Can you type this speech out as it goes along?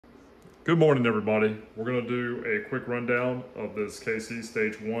Good morning, everybody. We're going to do a quick rundown of this KC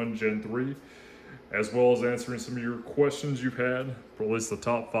Stage 1 Gen 3, as well as answering some of your questions you've had, or at least the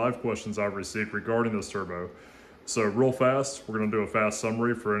top 5 questions I've received regarding this turbo. So real fast, we're going to do a fast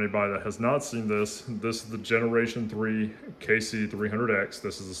summary for anybody that has not seen this. This is the Generation 3 KC 300X.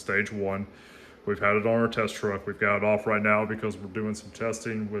 This is a Stage 1. We've had it on our test truck. We've got it off right now because we're doing some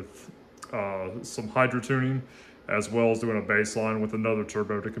testing with some hydro tuning, as well as doing a baseline with another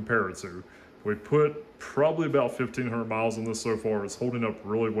turbo to compare it to. We put probably about 1,500 miles on this so far. It's holding up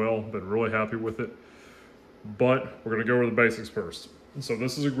really well. Been really happy with it. But we're going to go over the basics first. So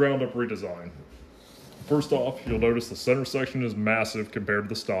this is a ground up redesign. First off, you'll notice the center section is massive compared to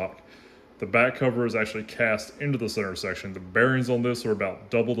the stock. The back cover is actually cast into the center section. The bearings on this are about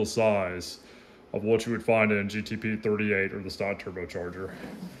double the size of what you would find in GTP 38 or the stock turbocharger.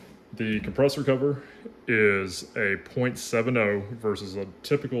 The compressor cover is a 0.70 versus a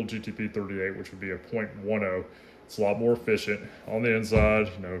typical GTP 38, which would be a 0.10. It's a lot more efficient. On the inside,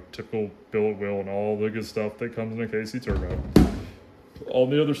 typical billet wheel and all the good stuff that comes in a KC turbo. On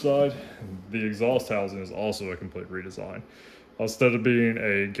the other side, the exhaust housing is also a complete redesign. Instead of being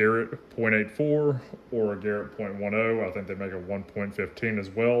a Garrett 0.84 or a Garrett 0.10, I think they make a 1.15 as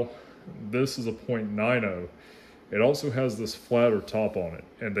well. This is a 0.90. It also has this flatter top on it,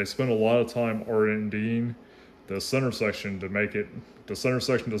 and they spend a lot of time R&D'ing the center section to make it the center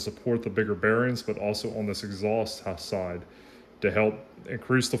section to support the bigger bearings, but also on this exhaust side to help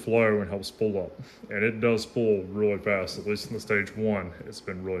increase the flow and help spool up. And it does spool really fast, at least in the Stage 1. It's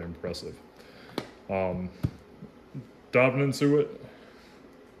been really impressive. Diving into it,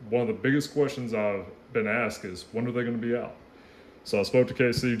 one of the biggest questions I've been asked is, when are they going to be out? So I spoke to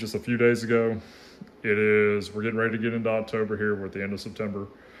KC just a few days ago. We're getting ready to get into October here. We're at the end of September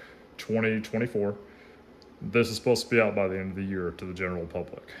 2024. This is supposed to be out by the end of the year to the general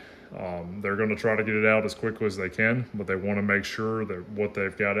public. They're going to try to get it out as quickly as they can, but they want to make sure that what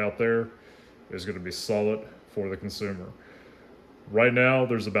they've got out there is going to be solid for the consumer. Right now,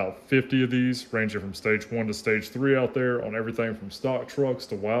 there's about 50 of these, ranging from Stage 1 to Stage 3 out there on everything from stock trucks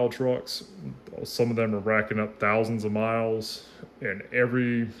to wild trucks. Some of them are racking up thousands of miles, and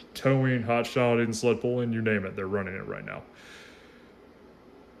every towing, hot shotting, sled pulling, you name it, they're running it right now.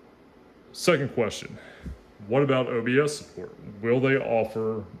 Second question, what about OBS support? Will they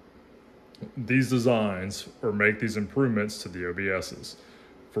offer these designs or make these improvements to the OBSs?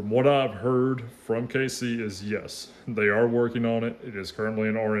 From what I've heard from KC is yes, they are working on it. It is currently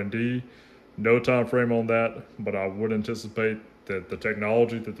in R&D. No time frame on that, but I would anticipate that the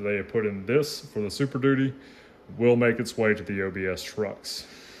technology that they have put in this for the Super Duty will make its way to the OBS trucks.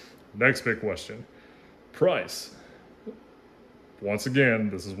 Next big question, price. Once again,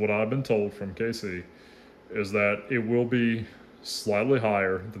 this is what I've been told from KC, is that it will be slightly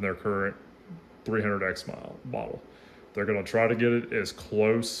higher than their current 300X model. They're going to try to get it as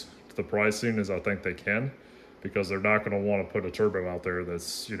close to the pricing as I think they can, because they're not going to want to put a turbo out there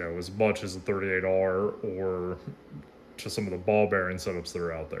that's, as much as a 38R or just some of the ball bearing setups that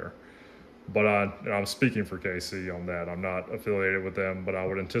are out there. But I'm speaking for KC on that. I'm not affiliated with them, but I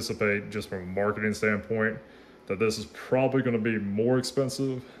would anticipate, just from a marketing standpoint, that this is probably going to be more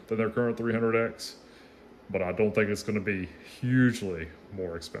expensive than their current 300X, but I don't think it's going to be hugely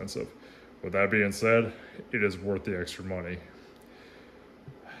more expensive. With that being said, it is worth the extra money.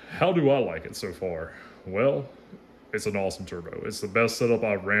 How do I like it so far? Well, it's an awesome turbo. It's the best setup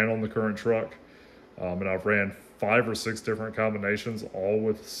I've ran on the current truck, and I've ran 5 or 6 different combinations, all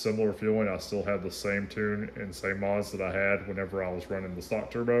with similar fueling. I still have the same tune and same mods that I had whenever I was running the stock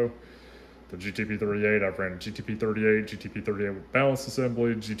turbo. The GTP 38, I've ran GTP 38, GTP 38 with balance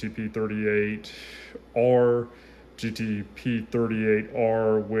assembly, GTP 38R, GTP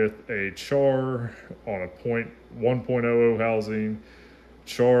 38R with a char on a 1.00 housing,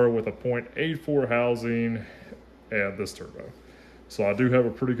 char with a 0.84 housing, and this turbo. So I do have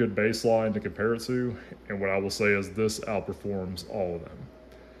a pretty good baseline to compare it to, and what I will say is this outperforms all of them.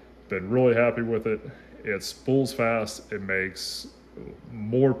 Been really happy with it. It spools fast, it makes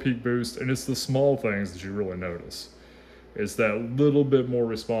more peak boost, and it's the small things that you really notice. It's that little bit more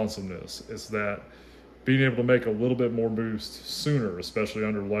responsiveness. It's that being able to make a little bit more boost sooner, especially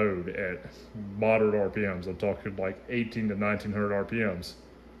under load at moderate RPMs. I'm talking like 18 to 1900 RPMs.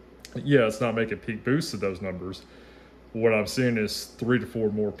 Yeah, it's not making peak boosts at those numbers. What I'm seeing is 3 to 4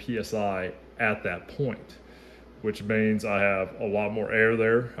 more PSI at that point, which means I have a lot more air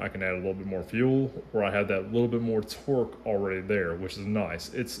there. I can add a little bit more fuel, or I have that little bit more torque already there, which is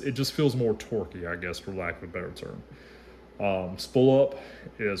nice. It just feels more torquey, I guess, for lack of a better term. Spool up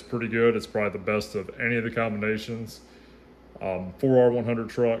is pretty good. It's probably the best of any of the combinations. 4R100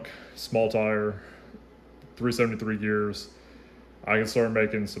 truck, small tire, 373 gears. I can start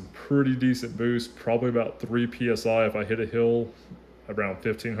making some pretty decent boosts, probably about 3 psi if I hit a hill around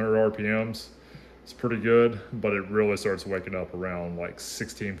 1500 RPMs. It's pretty good, but it really starts waking up around like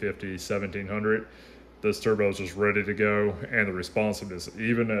 1650, 1700. This turbo is just ready to go, and the responsiveness,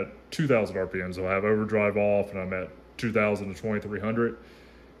 even at 2000 RPMs, I'll have overdrive off and I'm at 2000 to 2300,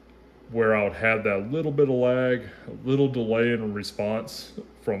 where I would have that little bit of lag, a little delay in response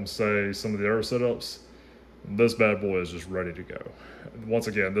from, say, some of the other setups. This bad boy is just ready to go. Once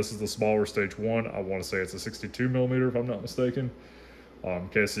again, this is the smaller stage 1. I want to say it's a 62 millimeter if I'm not mistaken.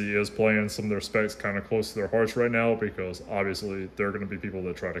 KC is playing some of their specs kind of close to their hearts right now, because obviously there are going to be people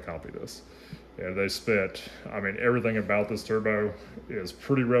that try to copy this. And they spit, I mean, everything about this turbo is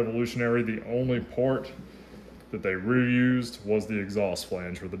pretty revolutionary. The only part that they reused was the exhaust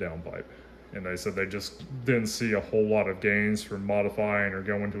flange for the downpipe. And they said they just didn't see a whole lot of gains from modifying or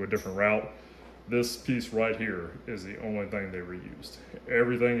going to a different route. This piece right here is the only thing they reused.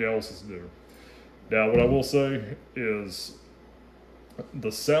 Everything else is new. Now, what I will say is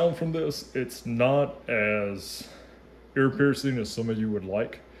the sound from this, it's not as ear-piercing as some of you would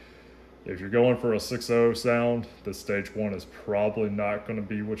like. If you're going for a 6.0 sound, the stage 1 is probably not going to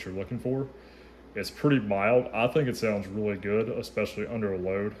be what you're looking for. It's pretty mild. I think it sounds really good, especially under a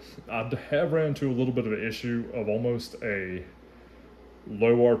load. I have ran into a little bit of an issue of almost a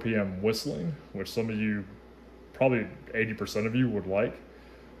low RPM whistling, which some of you, probably 80% of you would like.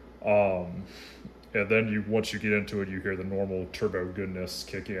 And then once you get into it, you hear the normal turbo goodness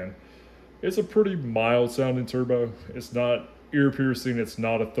kick in. It's a pretty mild sounding turbo. It's not ear piercing. It's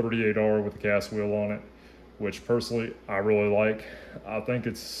not a 38R with a cast wheel on it, which personally I really like. I think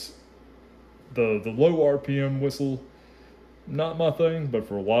it's the low RPM whistle, not my thing, but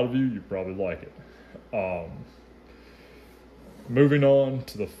for a lot of you, you probably like it. Moving on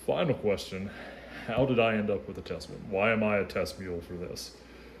to the final question, how did I end up with a test mule? Why am I a test mule for this?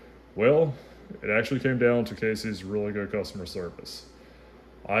 Well, it actually came down to Casey's really good customer service.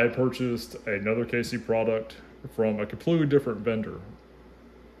 I purchased another Casey product from a completely different vendor.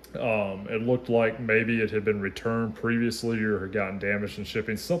 It looked like maybe it had been returned previously or had gotten damaged in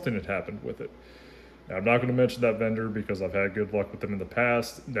shipping. Something had happened with it. Now, I'm not going to mention that vendor because I've had good luck with them in the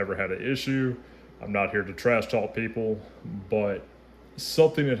past, never had an issue. I'm not here to trash talk people, but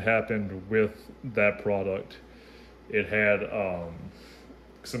something had happened with that product. It had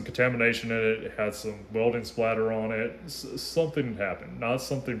some contamination in it. It had some welding splatter on it. Something had happened, not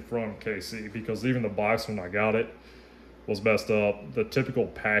something from KC, because even the box when I got it was messed up. The typical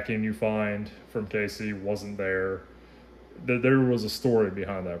packing you find from KC wasn't there. There was a story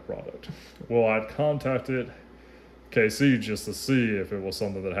behind that product. Well, I'd contacted KC just to see if it was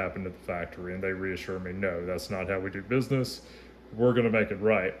something that happened at the factory, and they reassured me, no, that's not how we do business. We're going to make it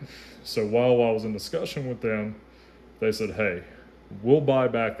right. So while I was in discussion with them, they said, hey, we'll buy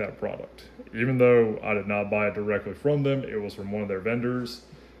back that product. Even though I did not buy it directly from them, it was from one of their vendors.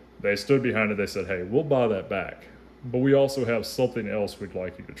 They stood behind it. They said, hey, we'll buy that back, but we also have something else we'd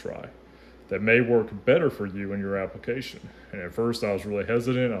like you to try that may work better for you in your application. And at first I was really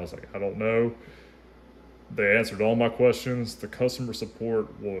hesitant. I was like, I don't know. They answered all my questions. The customer support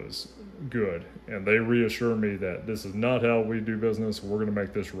was good, and they reassured me that this is not how we do business. We're going to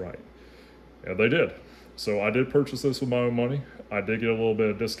make this right. And they did. So I did purchase this with my own money. I did get a little bit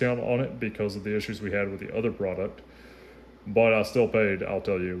of discount on it because of the issues we had with the other product, but I still paid, I'll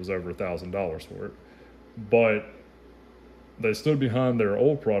tell you, it was over $1,000 for it. But they stood behind their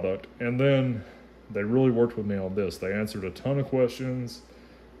old product, and then they really worked with me on this. They answered a ton of questions.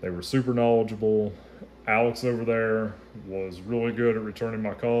 They were super knowledgeable. Alex over there was really good at returning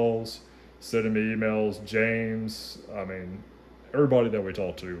my calls, sending me emails. James, I mean, everybody that we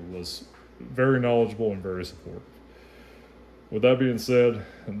talked to was very knowledgeable and very supportive. With that being said,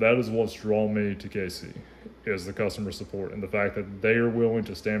 that is what's drawn me to KC, is the customer support and the fact that they are willing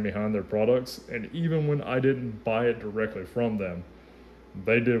to stand behind their products. And even when I didn't buy it directly from them,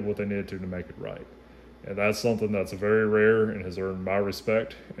 they did what they needed to make it right. And that's something that's very rare and has earned my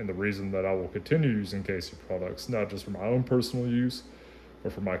respect, and the reason that I will continue using KC products, not just for my own personal use,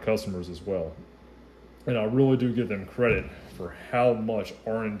 but for my customers as well. And I really do give them credit for how much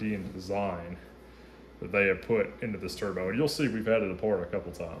R&D and design that they have put into this turbo. And you'll see we've had it apart a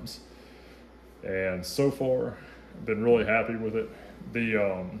couple times. And so far, I've been really happy with it.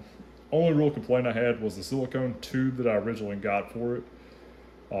 The only real complaint I had was the silicone tube that I originally got for it,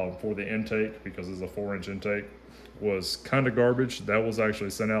 for the intake, because it's a 4-inch intake, was kind of garbage. That was actually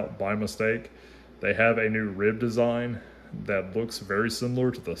sent out by mistake. They have a new rib design that looks very similar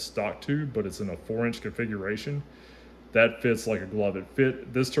to the stock tube, but it's in a 4-inch configuration. that fits like a glove. It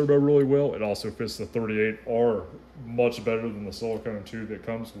fit this turbo really well. It also fits the 38R much better than the silicone tube that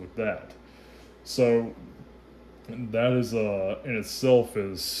comes with that. So that is in itself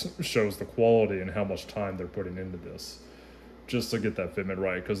shows the quality and how much time they're putting into this just to get that fitment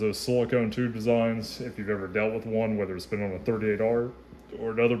right. Because those silicone tube designs, if you've ever dealt with one, whether it's been on a 38R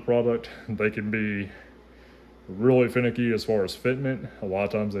or another product, they can be really finicky as far as fitment. A lot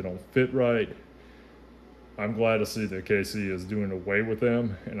of times they don't fit right. I'm glad to see that KC is doing away with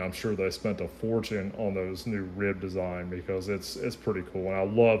them, and I'm sure they spent a fortune on those new rib design because it's pretty cool, and I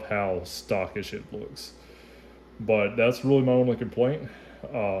love how stockish it looks. But that's really my only complaint.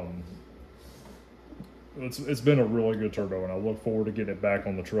 It's been a really good turbo, and I look forward to getting it back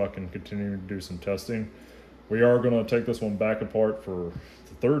on the truck and continuing to do some testing. We are going to take this one back apart for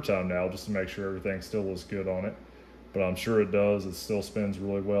the third time now just to make sure everything still looks good on it, but I'm sure it does. It still spins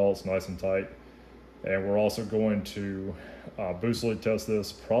really well. It's nice and tight. And we're also going to boost leak test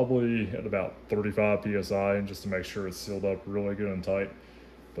this probably at about 35 PSI just to make sure it's sealed up really good and tight.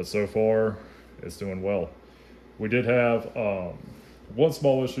 But so far, it's doing well. We did have one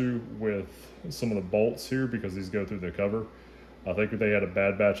small issue with some of the bolts here because these go through the cover. I think they had a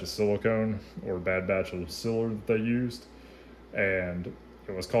bad batch of silicone or a bad batch of sealer that they used, and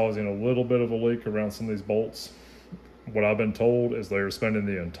it was causing a little bit of a leak around some of these bolts. What I've been told is they were spending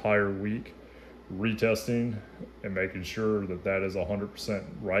the entire week retesting and making sure that that is 100%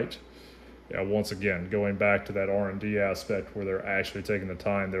 right. Once again, going back to that R&D aspect where they're actually taking the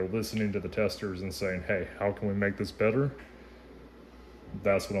time, they're listening to the testers and saying, hey, how can we make this better?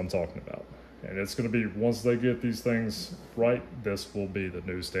 That's what I'm talking about. And it's going to be, once they get these things right, this will be the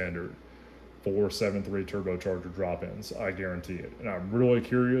new standard for 7.3 turbocharger drop-ins. I guarantee it. And I'm really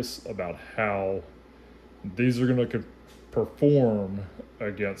curious about how these are going to perform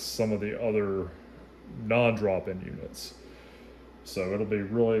against some of the other non-drop-in units. So it'll be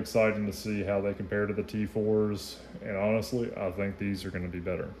really exciting to see how they compare to the T4s, and honestly, I think these are going to be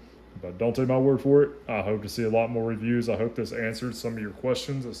better. But don't take my word for it. I hope to see a lot more reviews. I hope this answered some of your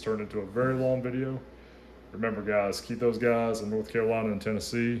questions. It's turned into a very long video. Remember, guys, keep those guys in North Carolina and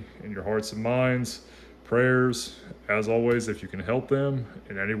Tennessee in your hearts and minds. Prayers, as always, if you can help them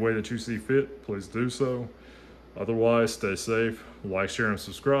in any way that you see fit, please do so. Otherwise, stay safe, like, share, and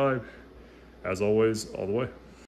subscribe. As always, all the way.